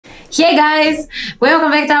Hey guys,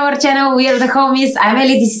 welcome back to our channel. We are the homies. I'm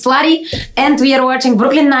Ellie, this is Lari, and we are watching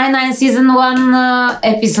Brooklyn Nine-Nine Season 1,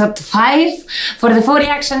 Episode 5. For the full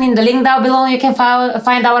reaction, in the link down below, you can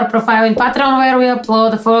find our profile in Patreon, where we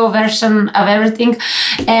upload the full version of everything.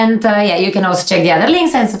 And yeah, you can also check the other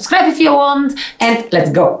links and subscribe if you want. And let's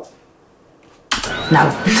go.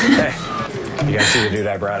 Now. Hey, you guys see the dude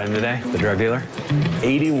I brought in today? The drug dealer?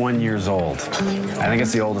 81 years old. I think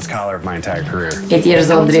it's the oldest collar of my entire career. 8 years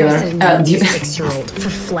old dealer. 6-year-old for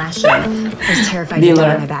flashing. I was terrified to get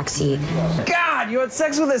in my backseat. God, you had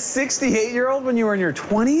sex with a 68-year-old when you were in your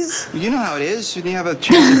 20s? You know how it is. When you have a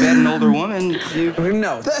chance to bet an older woman, you...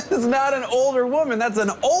 No, that is not an older woman. That's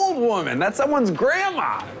an old woman. That's someone's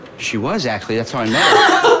grandma. She was, actually. That's how I met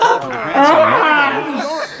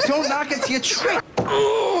her. Don't knock it till you try.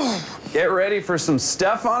 Get ready for some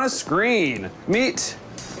stuff on a screen. Meet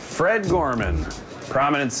Fred Gorman,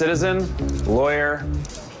 prominent citizen, lawyer,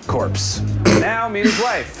 corpse. Now meet his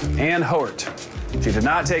wife, Ann Hort. She did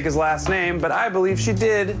not take his last name, but I believe she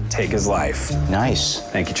did take his life. Nice.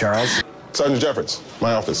 Thank you, Charles. Sergeant Jeffords,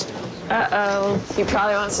 my office. Uh-oh. He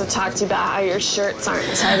probably wants to talk to you about how your shirts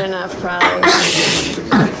aren't tight enough, probably.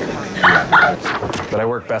 But I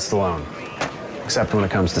work best alone, except when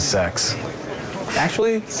it comes to sex.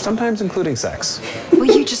 Actually, sometimes including sex. Will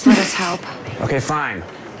you just let us help? Okay, fine.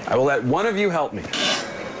 I will let one of you help me.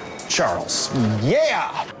 Charles.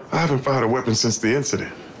 Yeah! I haven't fired a weapon since the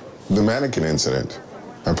incident. The mannequin incident.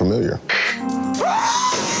 I'm familiar.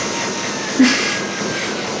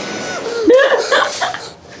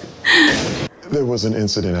 There was an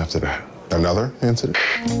incident after that. Another incident?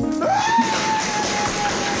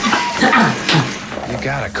 You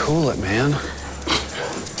gotta cool it, man.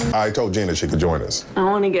 I told Gina she could join us. I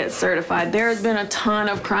want to get certified. There has been a ton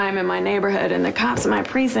of crime in my neighborhood, and the cops in my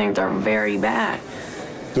precinct are very bad.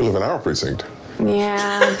 You live in our precinct.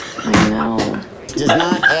 Yeah, I know. Does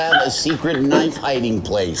not have a secret knife hiding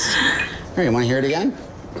place. Here, you want to hear it again?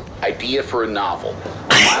 Idea for a novel.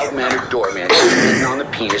 A mild-mannered doorman is bitten on the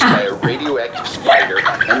penis by a radioactive spider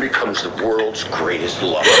and becomes the world's greatest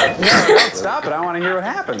lover. No, don't stop it. I want to hear what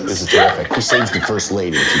happens. This is terrific. He saves the first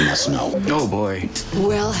lady, if you must know. Oh, boy.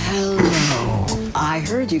 Well, hello. I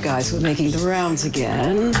heard you guys were making the rounds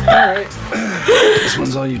again. All right. This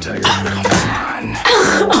one's all you, Tiger. Come on.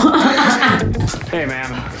 Hey,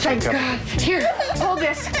 ma'am. Thank God. Here, hold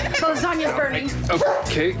this. Lasagna's burning.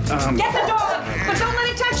 Okay. Get the dog, but don't let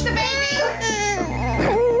it touch the baby.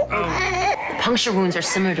 Puncture wounds are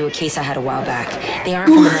similar to a case I had a while back. They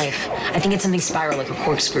aren't from a knife. I think it's something spiral, like a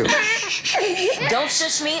corkscrew. Don't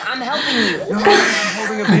shush me. I'm helping you. No, I'm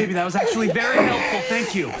holding a baby. That was actually very helpful.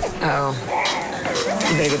 Thank you. Uh-oh.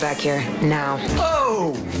 Baby back here. Now.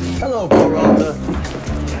 Oh! Hello, Peralta.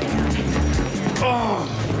 Oh!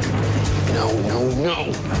 No. I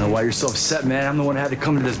don't know why you're so upset, man. I'm the one who had to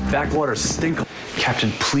come to this backwater stink.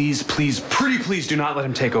 Captain, please, pretty please do not let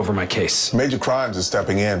him take over my case. Major Crimes is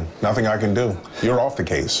stepping in. Nothing I can do. You're off the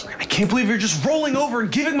case. I can't believe you're just rolling over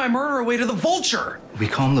and giving my murder away to the Vulture. We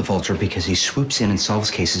call him the Vulture because he swoops in and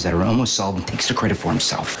solves cases that are almost solved and takes the credit for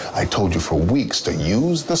himself. I told you for weeks to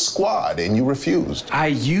use the squad, and you refused. I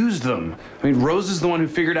used them. I mean, Rose is the one who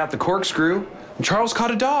figured out the corkscrew, and Charles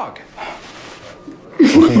caught a dog.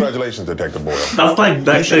 Well, congratulations, Detective Boyle.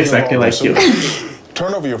 That's exactly like you.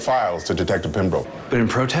 Turn over your files to Detective Pembroke. But in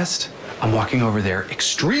protest, I'm walking over there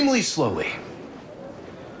extremely slowly.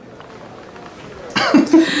 God,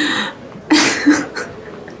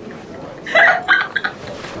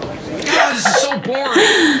 this is so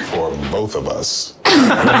boring. For both of us.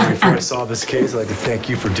 Before I saw this case, I'd like to thank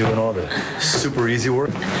you for doing all the super easy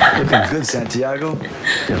work. Looking good, Santiago.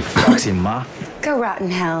 And Foxy Ma. Go rot in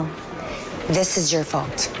hell. This is your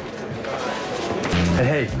fault. And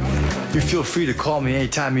hey, you feel free to call me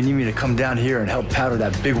anytime you need me to come down here and help powder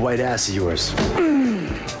that big white ass of yours.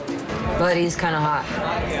 But he's kind of hot.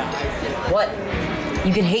 What?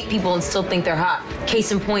 You can hate people and still think they're hot.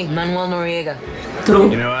 Case in point, Manuel Noriega. True.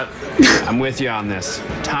 You know what? I'm with you on this.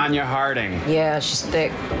 Tanya Harding. Yeah, she's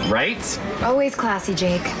thick. Right? Always classy,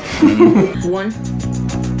 Jake. 1,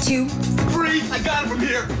 2, 3! I got it from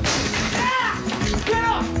here!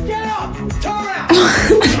 Get up! Turn around!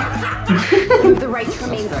 The right to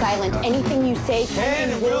remain silent. Anything you say can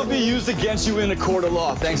And will be used against you in a court of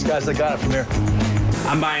law. Thanks, guys. I got it from here.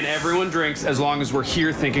 I'm buying everyone drinks as long as we're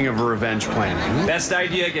here thinking of a revenge plan. Best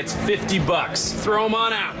idea gets $50. Throw them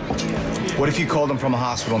on out. What if you called him from a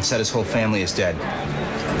hospital and said his whole family is dead?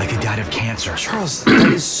 Like he died of cancer. Charles,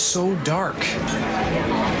 that is so dark.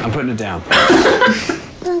 I'm putting it down.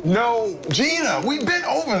 No, Gina, we've been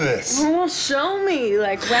over this. Well, show me,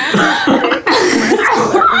 like, wrap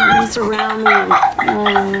arms around me.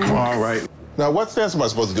 All Now, what stance am I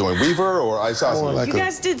supposed to do in Weaver or Isosceles? You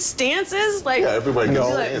guys did stances? Like, Yeah, everybody gets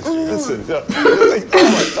like, an answer.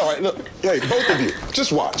 Listen, all right, look. Hey, both of you,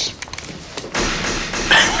 just watch.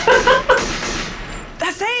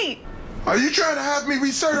 that's 8. Are you trying to have me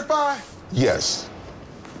recertify? Yes.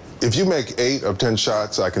 If you make 8 of 10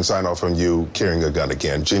 shots, I can sign off on you carrying a gun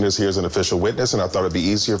again. Gina's here as an official witness, and I thought it'd be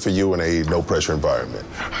easier for you in a no-pressure environment.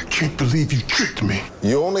 I can't believe you tricked me.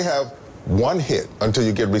 You only have 1 hit until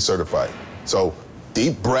you get recertified. So,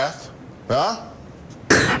 deep breath, huh?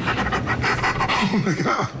 Oh, my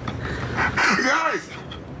God. Guys,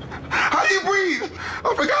 how do you breathe?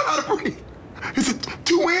 I forgot how to breathe. Is it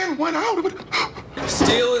 2 in, 1 out?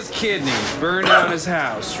 Steal his kidney, burn down his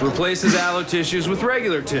house, replace his aloe tissues with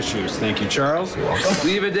regular tissues. Thank you, Charles.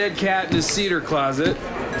 Leave a dead cat in his cedar closet.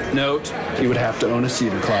 Note, he would have to own a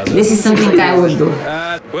cedar closet. This is something I would do.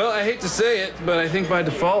 Well, I hate to say it, but I think by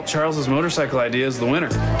default, Charles's motorcycle idea is the winner.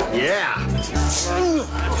 Yeah.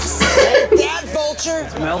 Dad, Vulture.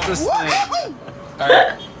 Melt this thing. All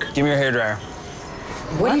right, give me your hairdryer.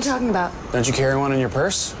 What are you talking about? Don't you carry one in your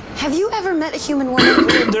purse? Have you ever met a human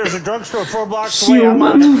woman? There's a drugstore 4 blocks away.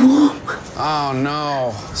 Oh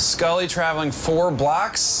no, Scully traveling 4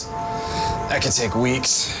 blocks? That could take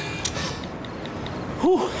weeks.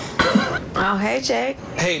 Oh, hey, Jake.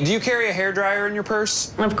 Hey, do you carry a hairdryer in your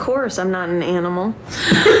purse? Of course, I'm not an animal.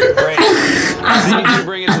 Great. I need you to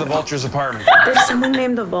bring it to the Vulture's apartment. There's someone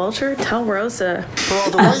named the Vulture? Tell Rosa.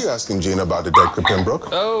 Peralta, why are you asking Gina about Detective Pembroke?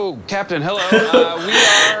 Oh, Captain, hello. We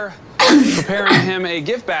are preparing him a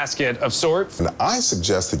gift basket of sorts. And I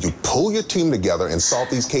suggest that you pull your team together and solve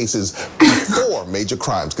these cases before major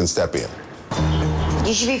crimes can step in.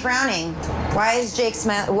 You should be frowning. Why is Jake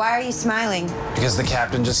smiling? Why are you smiling? Because the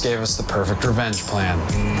captain just gave us the perfect revenge plan.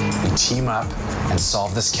 We team up and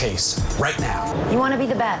solve this case right now. You want to be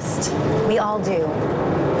the best. We all do.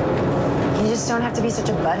 You just don't have to be such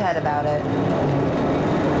a butthead about it.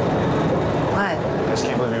 What? I just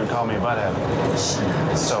can't believe you would call me a butthead.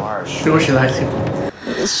 It's so harsh. Do she likes it?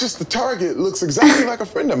 It's just the target looks exactly like a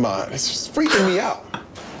friend of mine. It's just freaking me out.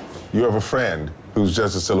 You have a friend who's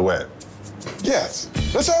just a silhouette. Yes.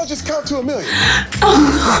 Let's all just count to 1 million.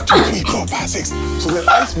 2, 3, 4, 5, 6. So when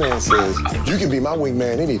Iceman says, you can be my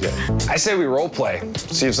wingman any day. I say we role play,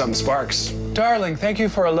 see if something sparks. Darling, thank you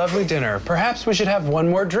for a lovely dinner. Perhaps we should have 1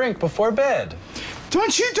 more drink before bed.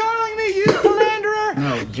 Don't you darling me, you philanderer!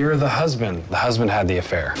 No, you're the husband. The husband had the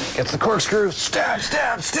affair. Gets the corkscrew, stab,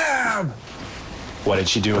 stab, stab. What did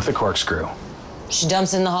she do with the corkscrew? She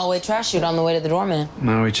dumps in the hallway trash chute on the way to the doorman.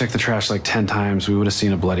 No, we checked the trash like 10 times. We would have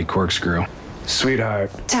seen a bloody corkscrew.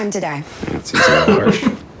 Sweetheart. Time to die. That seems a little harsh.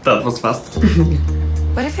 That was fast.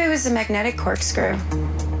 What if it was a magnetic corkscrew?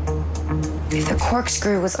 If the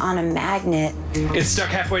corkscrew was on a magnet. It's stuck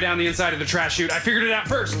halfway down the inside of the trash chute. I figured it out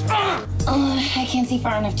first. I can't see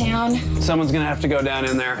far enough down. Someone's gonna have to go down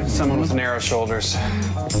in there. Someone with narrow shoulders.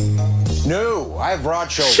 No, I have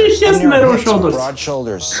broad shoulders. She has narrow shoulders. Broad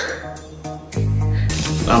shoulders.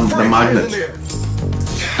 The magnet.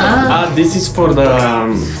 This is for the...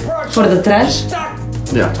 For the trash?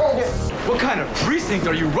 Yeah. What kind of precinct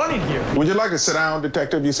are you running here? Would you like to sit down,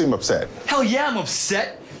 Detective? You seem upset. Hell yeah, I'm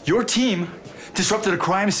upset. Your team disrupted a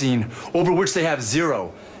crime scene over which they have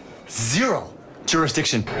zero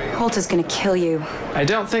jurisdiction. Holt is gonna kill you. I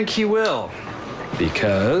don't think he will.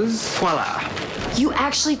 Because... Voila. You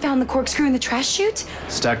actually found the corkscrew in the trash chute?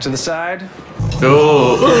 Stuck to the side.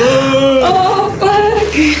 Oh. Oh, fuck.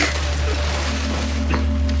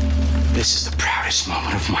 This is the proudest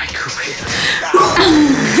moment of my career.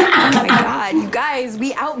 Oh my God, you guys,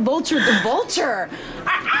 we out-vultured the vulture.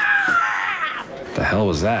 The hell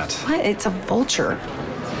was that? What? It's a vulture.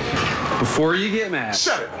 Before you get mad.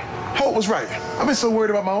 Shut it. Holt was right. I've been so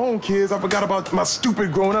worried about my own kids, I forgot about my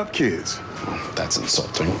stupid grown-up kids. That's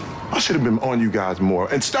insulting. I should have been on you guys more.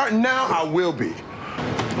 And starting now, I will be.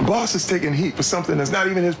 The boss is taking heat for something that's not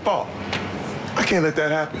even his fault. I can't let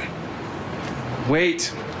that happen.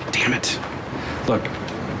 Wait. Damn it. Look,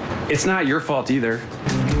 it's not your fault either.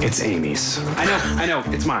 It's Amy's. I know.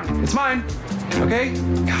 It's mine. It's mine. Okay?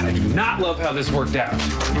 God, I do not love how this worked out.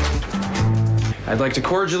 I'd like to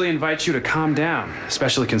cordially invite you to calm down,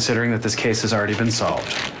 especially considering that this case has already been solved.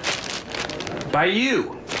 By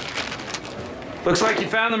you. Looks like you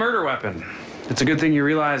found the murder weapon. It's a good thing you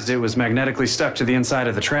realized it was magnetically stuck to the inside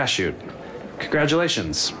of the trash chute.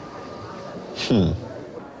 Congratulations.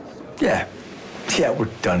 Yeah, we're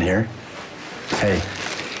done here. Hey,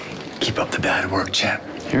 keep up the bad work, chap.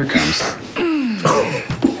 Here it comes.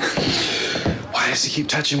 Why does he keep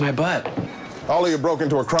touching my butt? All of you broke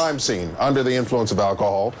into a crime scene under the influence of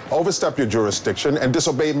alcohol, overstepped your jurisdiction, and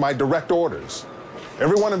disobeyed my direct orders.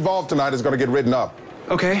 Everyone involved tonight is going to get written up.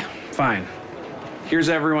 Okay, fine. Here's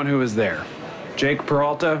everyone who was there. Jake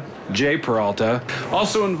Peralta, Jay Peralta.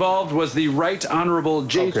 Also involved was the Right Honorable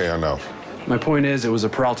J. Okay, I know. My point is, it was a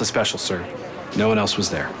Peralta special, sir. No one else was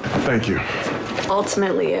there. Thank you.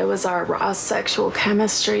 Ultimately, it was our raw sexual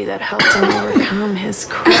chemistry that helped him overcome his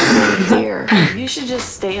crippling fear. You should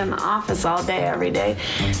just stay in the office all day, every day,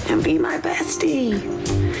 and be my bestie.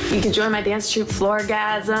 You can join my dance troupe,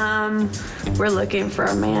 Floorgasm. We're looking for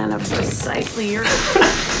a man of precisely your...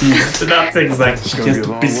 That's exactly just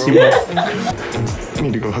to piss him off. I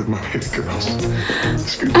need to go hug my baby girls.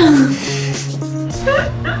 Excuse me.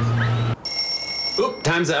 Oop,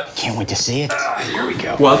 time's up. Can't wait to see it. Here we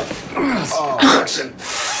go. What? Oh, listen.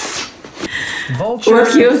 Vulture.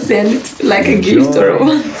 What you sent? Like a gift or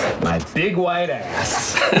what? My big white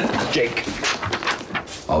ass. Jake.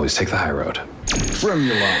 Always take the high road. From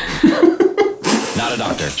your line. Not a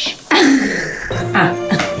doctor.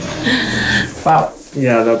 Wow.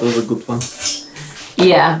 Yeah, that was a good one.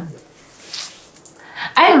 Yeah.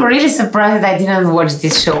 I'm really surprised I didn't watch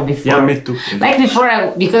this show before. Yeah, me too. Like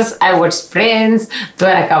before, because I watched Friends, Two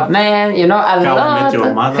and a Half Men, you know, a How I lot. Met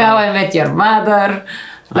Your Mother. How I Met Your Mother,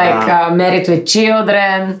 like Married with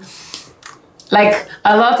Children, like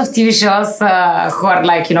a lot of TV shows who are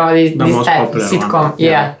like, you know, this most type of popular sitcom. one.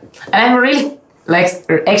 Yeah. And I'm really like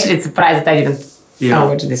actually surprised that I didn't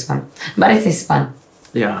watch this one, but it is fun.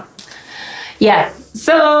 Yeah. Yeah.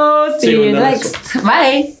 So see you next.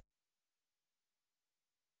 Bye.